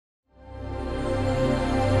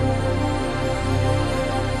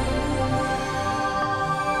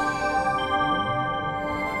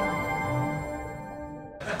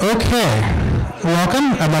Okay,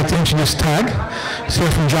 welcome. I'd like to introduce Tadhg. He's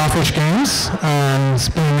here from Jawfish Games. He's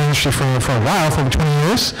been in the industry for a while, for over 20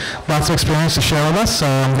 years. Lots of experience to share with us, so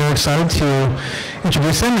I'm very excited to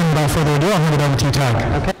introduce him. And without further ado, I'll hand it over to you,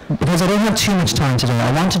 Tadhg. Okay. Because I don't have too much time today,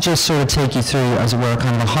 I want to just sort of take you through, as it were,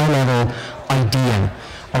 kind of a high-level idea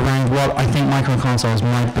around what I think microconsoles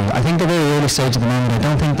might be. I think at the very early stage of the moment, I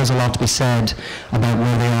don't think there's a lot to be said about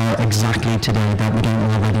where they are exactly today that we don't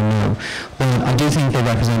already know. But I do think they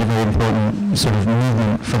represent a very important sort of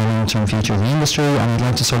movement for the long-term future of the industry, and I'd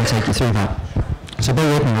like to sort of take you through that. So bear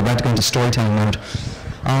with me, we're about to go into storytelling mode.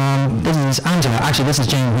 This is Angela. Actually, this is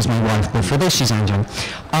Jane, who's my wife, but for this, she's Angela.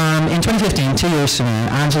 In 2015, 2 years from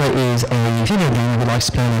now, Angela is a video gamer who likes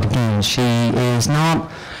to play a lot of games. She is not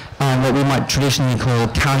what we might traditionally call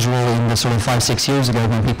casual in the sort of 5-6 years ago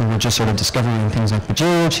when people were just sort of discovering things like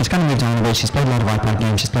Bejeweled. She's kind of moved on a bit. She's played a lot of iPad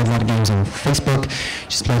games. She's played a lot of games on Facebook.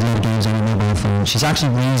 She's played a lot of games on her mobile phone. She's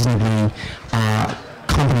actually reasonably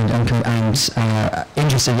competent and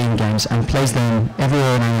interested in games and plays them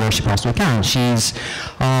everywhere and anywhere she possibly can. She's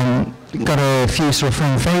got a few sort of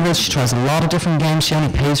firm favourites. She tries a lot of different games. She only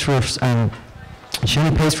pays for a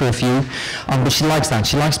few, but she likes that.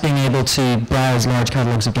 She likes being able to browse large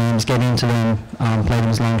catalogues of games, get into them, play them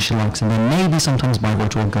as long as she likes, and then maybe sometimes buy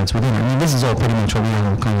virtual goods within it. I mean, this is all pretty much what we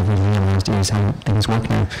all kind of realised is how things work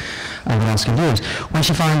now over the last couple of years. When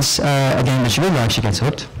she finds a game that she really likes, she gets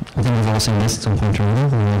hooked. I think we've all seen this at some point or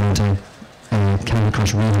other. We're into Candy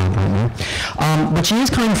Crush rehab right now. But she is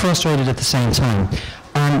kind of frustrated at the same time.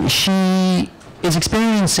 She is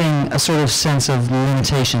experiencing a sort of sense of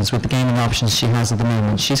limitations with the gaming options she has at the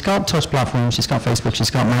moment. She's got touch platforms, she's got Facebook, she's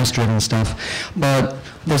got mouse-driven stuff, but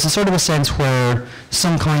there's a sort of a sense where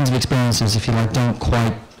some kinds of experiences, if you like, don't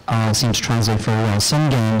quite seem to translate very well. Some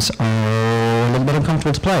games are a little bit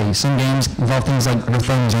uncomfortable to play. Some games involve things like her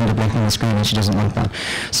thumbs end up blocking the screen and she doesn't like that.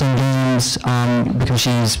 Some games, because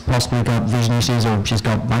she's possibly got vision issues or she's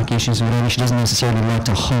got back issues or whatever, she doesn't necessarily like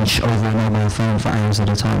to hunch over a mobile phone for hours at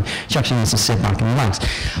a time. She actually wants to sit back and relax.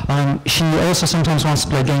 She also sometimes wants to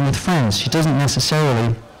play a game with friends. She doesn't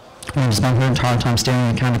necessarily want to spend her entire time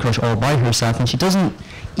staring at Candy Crush all by herself, and she doesn't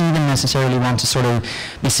even necessarily want to sort of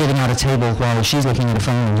be sitting at a table while she's looking at a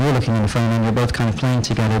phone and you're looking at a phone and you're both kind of playing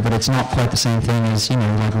together, but it's not quite the same thing as, you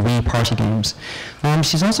know, like Wii party games.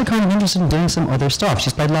 She's also kind of interested in doing some other stuff.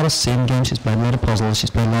 She's played a lot of sim games, she's played a lot of puzzles, she's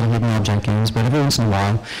played a lot of hidden object games, but every once in a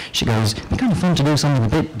while she goes, it'd be kind of fun to do something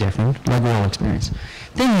a bit different, like we're all experienced.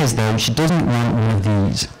 Thing is though, she doesn't want one of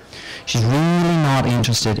these. She's really not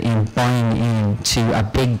interested in buying into a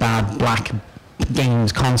big bad black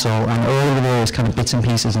games console and all of the various kind of bits and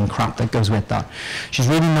pieces and crap that goes with that. She's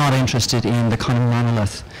really not interested in the kind of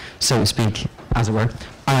monolith, so to speak, as it were.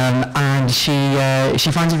 And she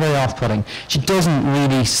finds it very off-putting. She doesn't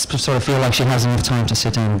really sort of feel like she has enough time to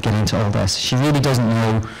sit down and get into all this. She really doesn't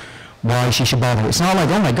know why she should bother. It's not like,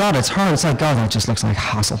 oh my god, it's hard. It's like, god, that just looks like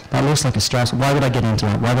hassle. That looks like a stress. Why would I get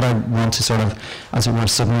into it? Why would I want to sort of, as it were,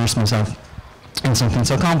 submerge myself in something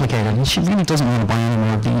so complicated? And she really doesn't want to buy any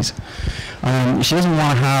more of these. She doesn't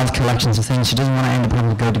want to have collections of things. She doesn't want to end up having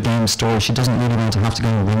to go to game stores. She doesn't really want to have to go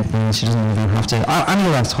and rent things. She doesn't even have to, any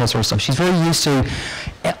of that whole sort of stuff. She's very used to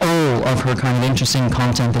all of her kind of interesting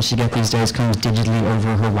content that she gets these days comes digitally over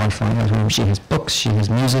her Wi-Fi at home. She has books, she has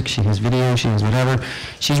music, she has video, she has whatever.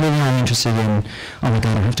 She's really not interested in, oh my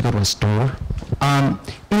god, I have to go to a store.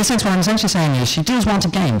 In a sense, what I'm essentially saying is she does want to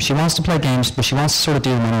game. She wants to play games, but she wants to sort of do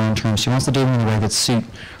them on her own terms. She wants to do them in a way that suit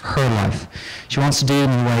her life. She wants to do it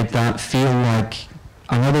in a way that feel like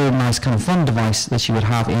another nice kind of fun device that she would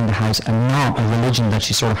have in the house and not a religion that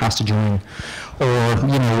she sort of has to join, or,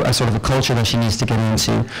 you know, a sort of a culture that she needs to get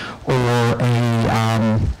into, or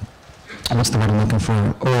a, what's the word I'm looking for,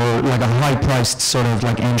 or like a high-priced sort of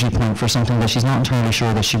like entry point for something that she's not entirely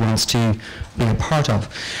sure that she wants to be a part of.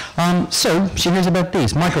 So she hears about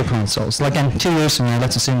these microconsoles. Like in 2 years from now,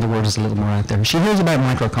 let's assume the word is a little more out there. She hears about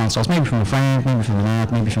microconsoles, maybe from a friend, maybe from an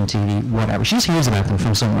ad, maybe from TV, whatever. She just hears about them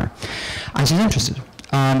from somewhere, and she's interested.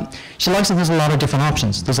 She likes that there's a lot of different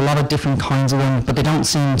options. There's a lot of different kinds of them, but they don't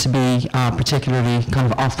seem to be particularly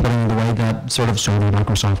kind of off-putting in the way that sort of Sony,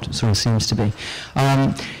 Microsoft sort of seems to be.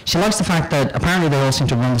 She likes the fact that apparently they all seem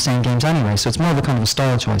to run the same games anyway, so it's more of a kind of a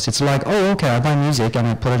style choice. It's like, oh, okay, I buy music and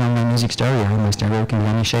I put it on my music stereo, and my stereo can be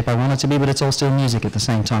any shape I want it to be, but it's all still music at the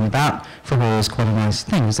same time. That, for her, is quite a nice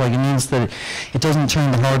thing. It's like, it means that it doesn't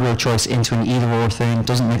turn the hardware choice into an either-or thing. It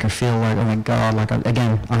doesn't make her feel like, oh my god, like,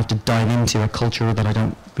 again, I have to dive into a culture that I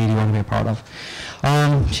don't really want to be a part of.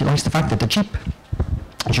 She likes the fact that they're cheap.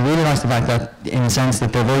 She really likes the fact that, in the sense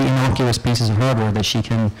that they're very innocuous pieces of hardware that she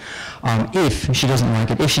can, if she doesn't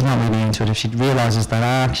like it, if she's not really into it, if she realizes that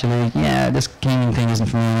actually, yeah, this gaming thing isn't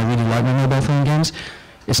for me, and I really like my mobile phone games,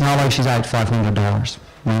 it's not like she's out $500,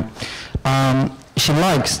 right? She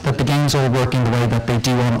likes that the games all work in the way that they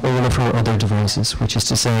do on all of her other devices, which is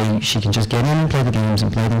to say she can just get in and play the games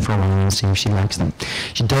and play them for a while and see if she likes them.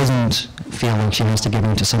 She doesn't feel like she has to get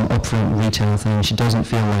into some upfront retail thing. She doesn't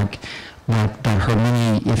feel like that her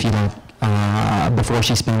money, if you like, before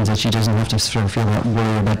she spends it, she doesn't have to sort of feel that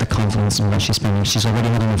worry about the confidence in what she's spending. She's already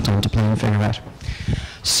had enough time to play and figure out.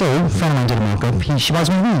 So, a friend of mine did a mock-up. She buys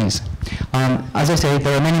one of these. As I say,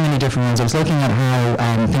 there are many, many different ones. I was looking at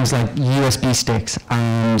how things like USB sticks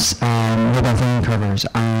and mobile phone covers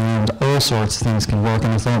and all sorts of things can work,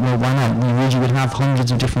 and I thought, well, why not? You would have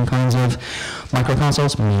hundreds of different kinds of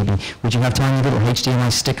microconsoles? Maybe. Would you have tiny little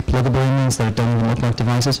HDMI stick pluggable ones that don't even look like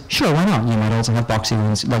devices? Sure, why not? You might also have boxy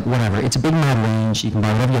ones, like whatever. It's a big mad range. You can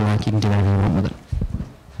buy whatever you like. You can do whatever you want with it.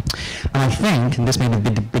 And I think, and this may be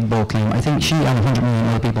the big bold claim, I think she and 100 million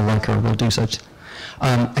other people like her will do such.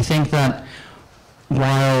 I think that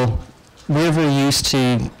while we're very used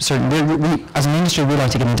to certain, we, as an industry, we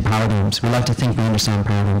like to get into paradigms. We like to think we understand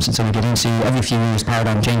paradigms, and so we get into every few years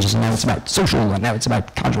paradigm changes, and now it's about social, and now it's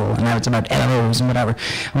about casual, and now it's about LMOs and whatever.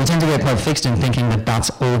 And we tend to get quite fixed in thinking that that's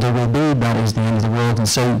all there will be, that is the end of the world, and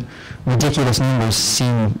so ridiculous numbers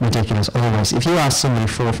seem ridiculous always. If you asked somebody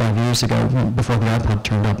 4 or 5 years ago, before the iPod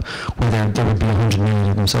turned up, whether there would be 100 million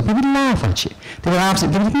of them, so they would laugh at you. They would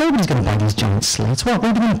absolutely, nobody's going to buy these giant slates. Where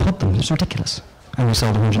are they going to put them? It's ridiculous. And we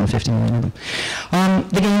sold 150 million of them.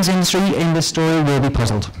 The games industry in this story will be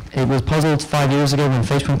puzzled. It was puzzled 5 years ago when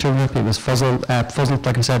Facebook turned up. It was fuzzled,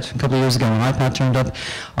 like I said, a couple of years ago when iPad turned up.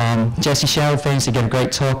 Jesse Schell famously gave a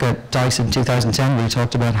great talk at DICE in 2010 where he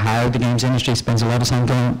talked about how the games industry spends a lot of time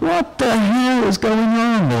going, what the hell is going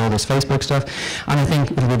on with all this Facebook stuff? And I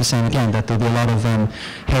think it'll be the same again, that there'll be a lot of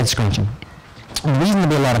head scratching. And the reason there'll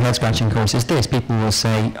be a lot of head scratching, of course, is this. People will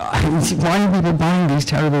say, why are people buying these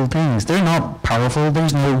terrible things? They're not powerful.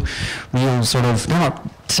 There's no real sort of, they're not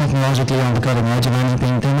technologically on the cutting edge of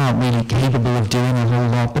anything. They're not really capable of doing a whole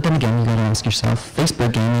lot. But then again, you've got to ask yourself,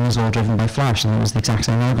 Facebook gaming is all driven by Flash, and it was the exact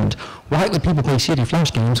same argument. Why would people play shitty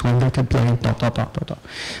Flash games when they could play ... And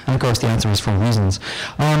of course, the answer is for reasons.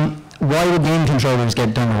 Why would game controllers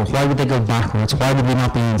get dumber? Why would they go backwards? Why would we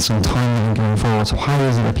not be in some timeline going forward? So why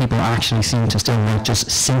is it that people actually seem to still like just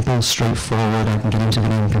simple, straightforward, I can get into the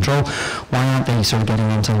game control? Why aren't they sort of getting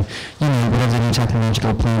into, whatever the new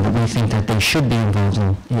technological plan that we think that they should be involved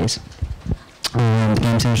in is? The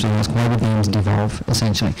games industry asks, why would games devolve,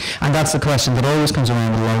 essentially? And that's the question that always comes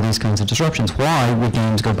around with a lot of these kinds of disruptions. Why would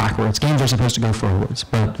games go backwards? Games are supposed to go forwards,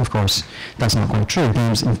 but of course, that's not quite true.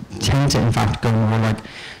 Games tend to, in fact, go more like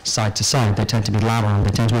side to side. They tend to be lateral.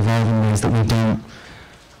 They tend to evolve in ways that we don't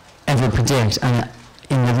ever predict. And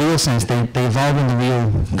in the real sense, they evolve in the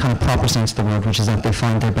real kind of proper sense of the word, which is that they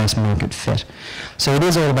find their best market fit. So it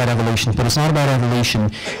is all about evolution, but it's not about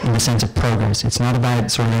evolution in the sense of progress. It's not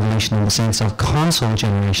about sort of evolution in the sense of console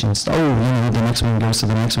generations. The next one goes to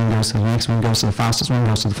the next one, goes to the next one, goes to the fastest one,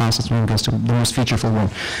 goes to the fastest one, goes to the most featureful one.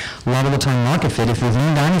 A lot of the time market fit, if we've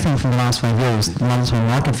learned anything from the last 5 years, a lot of the time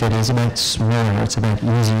market fit is about smaller, it's about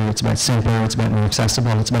easier, it's about simpler, it's about more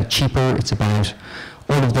accessible, it's about cheaper, it's about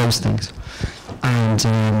all of those things.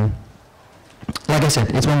 And like I said,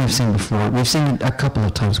 it's one we've seen before. We've seen it a couple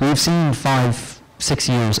of times. We've seen 5-6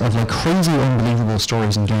 years of like crazy, unbelievable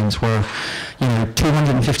stories in games where,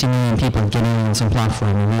 250 million people get in on some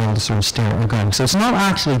platform and we all sort of stare at it going. So it's not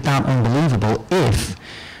actually that unbelievable if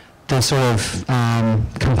the sort of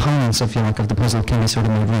components, if you like, of the puzzle can be sort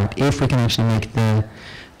of made right. If we can actually make the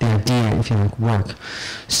idea, if you like, work.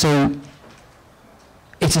 So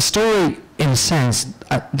it's a story in a sense.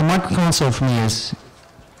 The microconsole for me is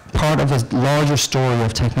part of a larger story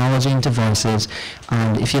of technology and devices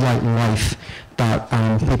and, if you like, life that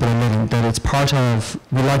people are living, that it's part of,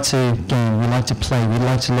 we like to game, we like to play, we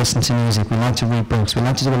like to listen to music, we like to read books, we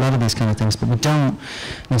like to do a lot of these kind of things, but we don't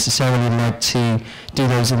necessarily like to do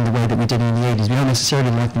those in the way that we did in the 80s. We don't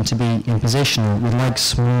necessarily like them to be impositional. We like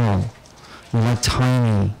small. We like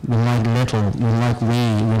tiny, we like little, we like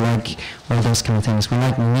we like all those kind of things. We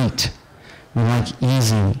like neat, we like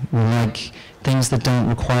easy, we like things that don't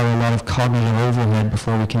require a lot of cognitive overhead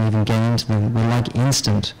before we can even get into them. We like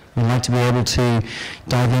instant. We like to be able to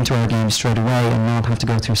dive into our game straight away and not have to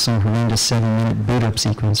go through some horrendous 7-minute boot-up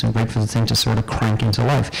sequence and wait for the thing to sort of crank into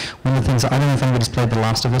life. One of the things, I don't know if anybody's played The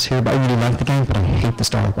Last of Us here, but I really like the game, but I hate the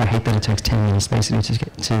start. I hate that it takes 10 minutes basically to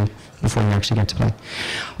get to before you actually get to play.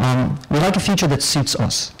 We like a feature that suits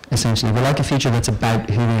us, essentially. We like a feature that's about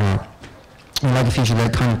who we are. We like a feature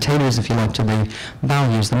that kind of caters, if you like, to the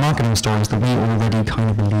values, the marketing stories that we already kind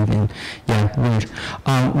of believe in. Yeah, weird.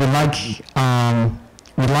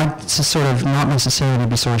 We'd like to sort of not necessarily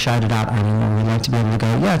be sort of shouted at anymore. We'd like to be able to go,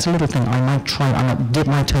 yeah, it's a little thing. I might dip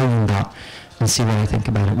my toe in that and see what I think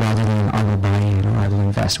about it, rather than I will buy it or I will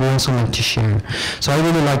invest. We also like to share. So I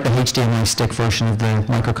really like the HDMI stick version of the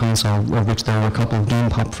Microconsole, of which there were a couple of Game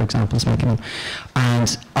Pop, for example, is making them.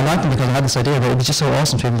 And I like them because I had this idea that it was just so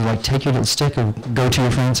awesome to be able to like take your little stick and go to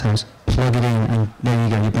your friend's house, plug it in, and there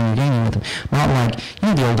you go, you bring your game in with them. Not like, you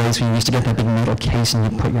know, the old days when you used to get that big metal case and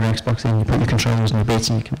you put your Xbox in, you put your controllers and your bits,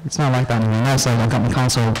 and you can, it's not like that anymore. Now it's like I've got my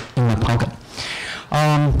console in my pocket.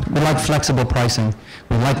 We like flexible pricing.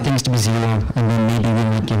 We like things to be zero, and then maybe we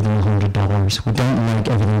might give them $100. We don't like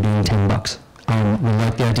everything being $10. We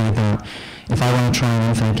like the idea that if I want to try an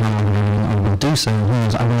infinite catalog of everything, I will do so. Who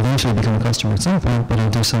knows, I will eventually become a customer at some point, but I'll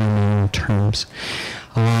do so in my own terms.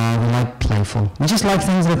 We like playful. We just like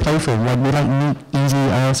things that are playful. Like, we like neat, easy,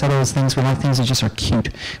 I said all those things. We like things that just are cute.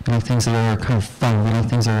 We like things that are kind of fun. We like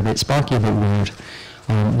things that are a bit sparky, a bit weird.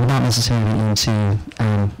 We're not necessarily into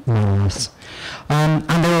monoliths. And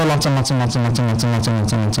there are lots of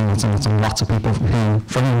people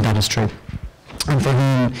for whom that is true. And for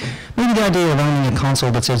whom maybe the idea of owning a console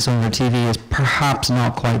that sits on their TV is perhaps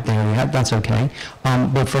not quite there yet, that's okay.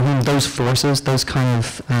 But for whom those forces, those kind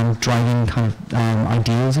of driving kind of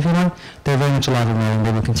ideals, if you like, they're very much alive and well, and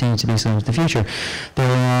they will continue to be so into the future. There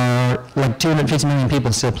are like 250 million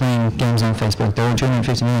people still playing games on Facebook. There are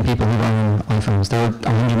 250 million people who own iPhones. There are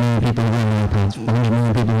 100 million people who own iPads, 100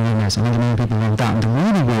 million people who own this, 100 million people who own that. And the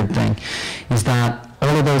really weird thing is that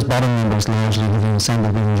all of those bottom numbers largely have been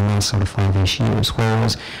assembled within the last sort of 5-ish years,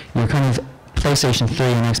 whereas your kind of PlayStation 3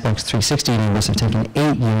 and Xbox 360 numbers have taken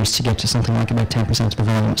 8 years to get to something like about 10% of the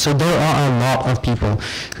volume. So there are a lot of people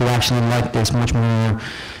who actually like this much more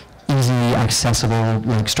easily accessible,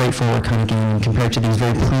 like straightforward kind of game compared to these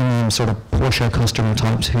very premium sort of Porsche customer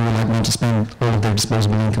types who like want to spend all of their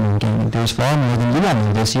disposable income on gaming. There's far more than you all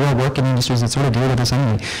know this. You all work in industries that sort of deal with this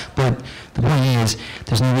anyway. But the point is,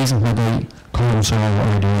 there's no reason why they console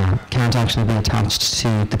or can't actually be attached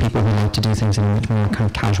to the people who like to do things in a much more kind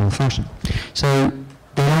of casual fashion. So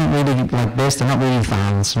they don't really like this, they're not really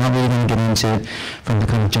fans, they're not really going to get into it from the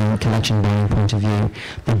kind of giant collection buying point of view.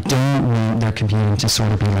 They don't want their computing to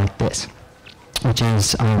sort of be like this, which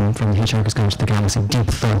is from the Hitchhiker's Guide to the Galaxy, deep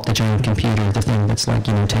thought, the giant computer, the thing that's like,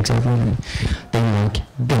 you know, takes over everything. They like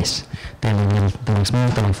this. They like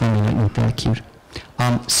smooth, they like fun, they like neat, they like cute.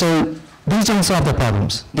 So these don't solve their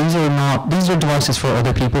problems. These are devices for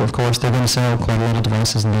other people, of course. They're going to sell quite a lot of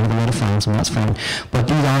devices and they have a lot of fans, and that's fine. But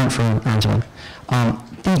these aren't for Angela.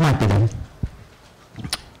 These might be them.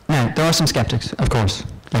 Now, there are some skeptics, of course,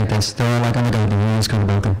 like this. They're like, oh my god, the rule is kind of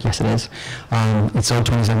broken. Yes, it is. It sold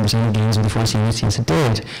 27% of games in the first units. Yes, it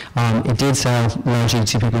did. It did sell largely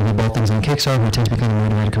to people who bought things on Kickstarter, who tend to be kind of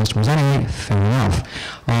motivated customers anyway. Fair enough.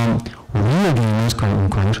 Real gamers, quote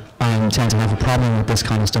unquote, tend to have a problem with this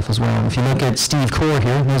kind of stuff as well. If you look at Steve Core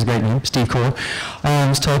here, here's a great name, Steve Core,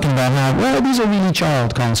 was talking about how, well, these are really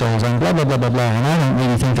child consoles and blah, blah, blah, blah, blah. And I don't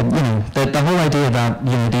really think that, you know, that the whole idea that,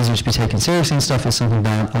 you know, these are to be taken seriously and stuff is something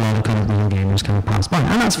that a lot of kind of real gamers kind of pass by.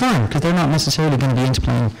 And that's fine, because they're not necessarily going to be into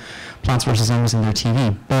playing Plants vs. Zombies in their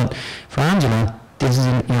TV. But for Angela, this is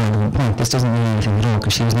an irrelevant point. This doesn't mean anything at all,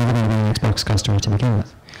 because she was never going to be an Xbox customer to begin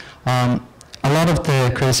with. A lot of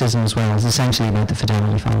the criticism as well is essentially about the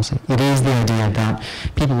fidelity fallacy. It is the idea that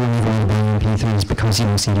people will never want to buy MP3s because, you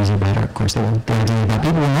know, CDs are better. Of course they will. The idea that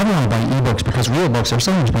people will never want to buy ebooks because real books are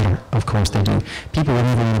so much better. Of course they do. People will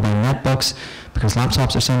never want to buy netbooks because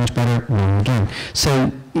laptops are so much better. Wrong again.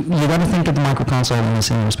 So you got to think of the microconsole in a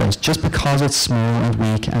similar space. Just because it's small and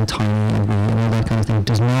weak and tiny and weak and all that kind of thing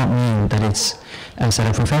does not mean that it's set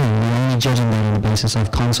up for failure. We're only judging that on the basis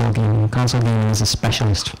of console gaming. Console gaming is a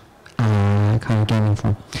specialist kind of gaming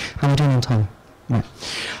form. How are we doing on time? Right.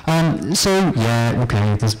 So, yeah,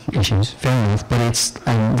 okay, there's issues, fair enough, but it's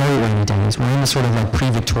very early days. We're in the sort of like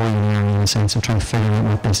pre-Victorian era in a sense of trying to figure out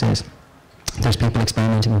what this is. There's people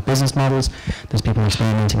experimenting with business models, there's people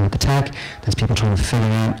experimenting with the tech, there's people trying to figure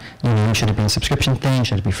out, you know, should it be a subscription thing,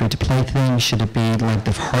 should it be free-to-play thing, should it be like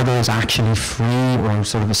the hardware is actually free or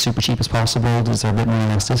sort of as super cheap as possible, is there a bit more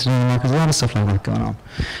elasticity in the market? There's a lot of stuff like that going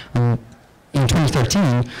on. In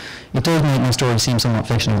 2013, it does make my story seem somewhat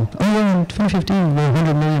fictional. Oh, well, in 2015, we're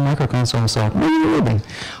 100 million microconsoles sold. Maybe.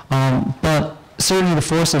 But certainly the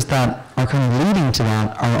forces that are kind of leading to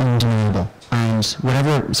that are undeniable. And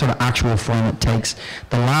whatever sort of actual form it takes,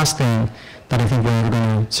 the last thing that I think we're ever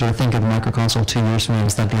going to sort of think of the microconsole 2 years from now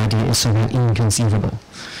is that the idea is somehow inconceivable.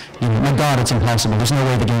 You know, my God, it's impossible. There's no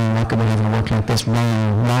way the gaming market will ever work like this.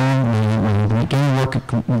 Wrong. The gaming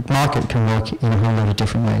market can work in a whole lot of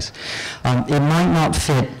different ways. It might not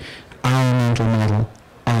fit our mental model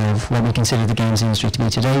of what we consider the games industry to be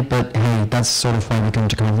today, but hey, that's sort of why we come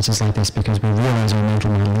to conferences like this, because we realize our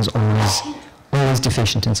mental model is always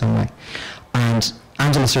deficient in some way. And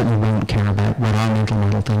Angela certainly won't care about what our mental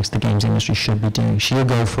model thinks the games industry should be doing. She'll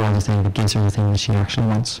go for the thing that gives her the thing that she actually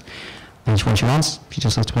wants. And when she wants, she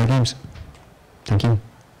just has to play games. Thank you.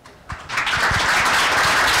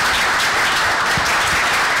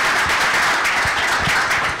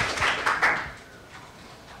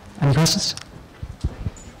 Any questions?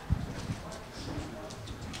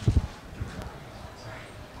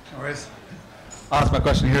 No worries. I'll ask my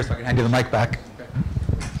question here so I can hand you the mic back.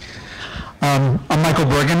 I'm Michael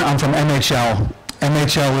Bergen. I'm from MHL.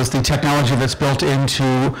 MHL is the technology that's built into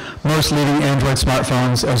most leading Android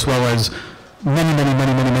smartphones, as well as many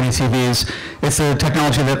TVs. It's the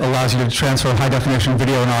technology that allows you to transfer high-definition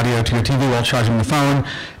video and audio to your TV while charging the phone.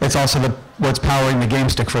 It's also what's powering the game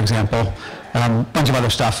stick, for example, a bunch of other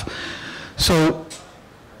stuff. So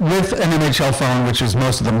with an MHL phone, which is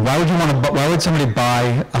most of them, why would somebody buy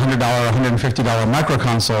a $100, $150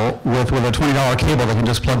 microconsole with a $20 cable they can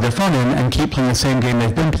just plug their phone in and keep playing the same game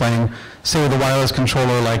they've been playing, say with a wireless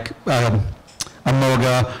controller like a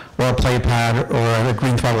Moga or a PlayPad or a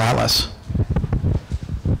Green Throttle Atlas?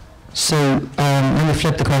 So let me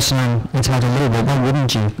flip the question on its head a little bit. Why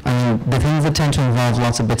wouldn't you? I mean, the things that tend to involve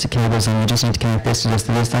lots of bits of cables and you just need to connect this to this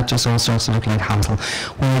to this, that just all starts to look like hassle.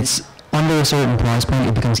 When it's under a certain price point,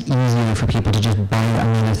 it becomes easier for people to just buy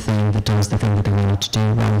another thing that does the thing that they want it to do,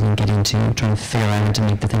 rather than get into trying to figure out how to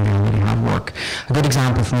make the thing they already have work. A good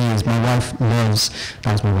example for me is my wife loves,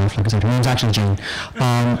 that's my wife, like I said, her name's actually Jane.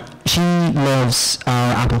 She loves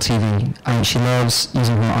Apple TV. She loves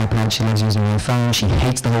using her iPad, she loves using her phone. She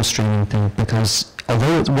hates the whole streaming thing because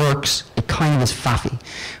although it works, it kind of is faffy,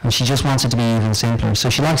 and she just wants it to be even simpler. So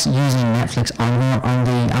she likes using Netflix on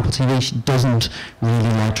the Apple TV. She doesn't really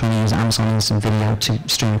like trying to use Amazon Instant Video to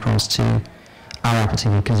stream across to our Apple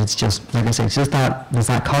TV, because it's just, like I say, it's just that there's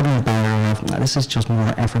that cognitive barrier of this is just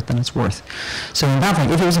more effort than it's worth. So in that thing,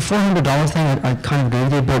 if it was a $400 thing, I'd kind of agree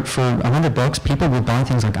with you, but for $100, people would buy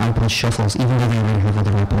things like iPod shuffles, even though they already have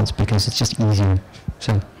other iPods, because it's just easier.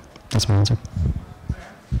 So that's my answer.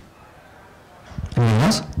 Anyone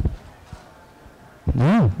else?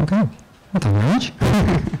 No, okay. Well, thank you very much.